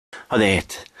Hi there.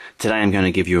 Today I'm going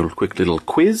to give you a quick little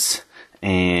quiz,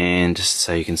 and just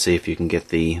so you can see if you can get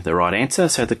the right answer.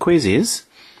 So the quiz is,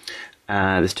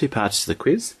 there's two parts to the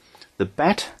quiz. The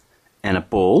bat and a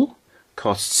ball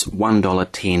costs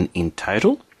 $1.10 in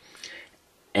total,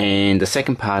 and the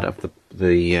second part of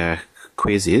the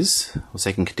quiz is, or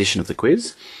second condition of the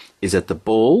quiz, is that the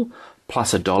ball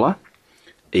plus $1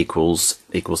 equals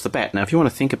the bat. Now if you want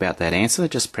to think about that answer,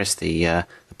 just press the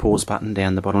pause button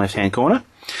down the bottom left hand corner.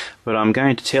 But I'm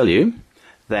going to tell you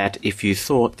that if you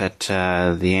thought that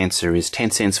the answer is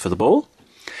 10 cents for the ball,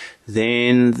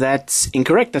 then that's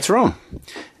incorrect, that's wrong.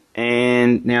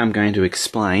 And now I'm going to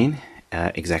explain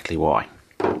exactly why.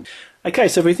 Okay,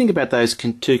 so if we think about those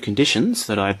two conditions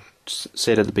that I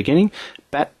said at the beginning,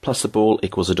 bat plus the ball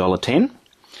equals $1.10.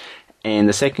 And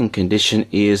the second condition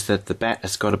is that the bat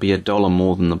has got to be $1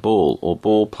 more than the ball, or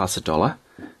ball plus $1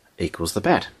 equals the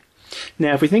bat.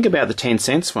 Now if we think about the 10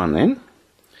 cents one then,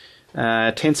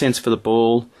 10 cents for the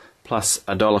ball plus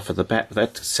 $1 for the bat,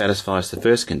 that satisfies the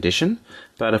first condition.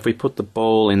 But if we put the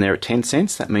ball in there at 10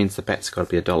 cents, that means the bat's got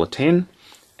to be $1.10,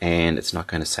 and it's not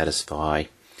going to satisfy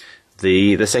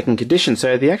the second condition.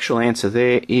 So the actual answer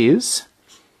there is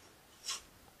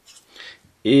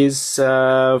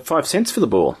 5 cents for the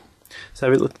ball. So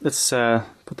let's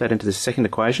put that into the second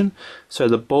equation. So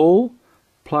the ball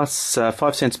plus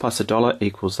 5 cents plus $1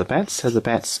 equals the bat. So the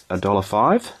bat's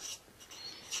 $1.05.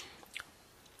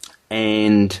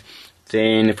 And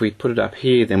then if we put it up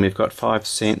here, then we've got 5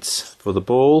 cents for the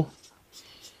ball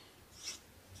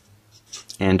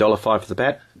and $1.05 for the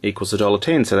bat equals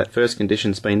 $1.10. So that first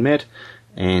condition's been met,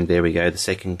 and there we go, the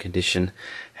second condition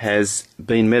has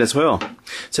been met as well.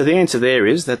 So the answer there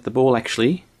is that the ball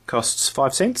actually costs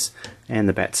 5 cents and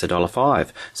the bat's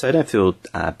 $1.05. So don't feel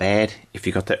bad if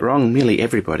you got that wrong. Nearly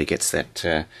everybody gets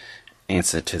that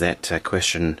answer to that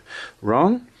question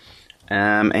wrong.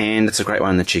 And it's a great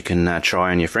one that you can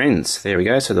try on your friends. There we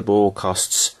go. So the ball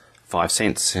costs 5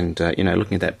 cents, and you know,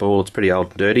 looking at that ball, it's pretty old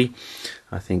and dirty.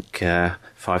 I think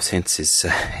 5 cents is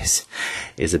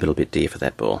a little bit dear for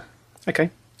that ball. Okay,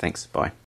 thanks. Bye.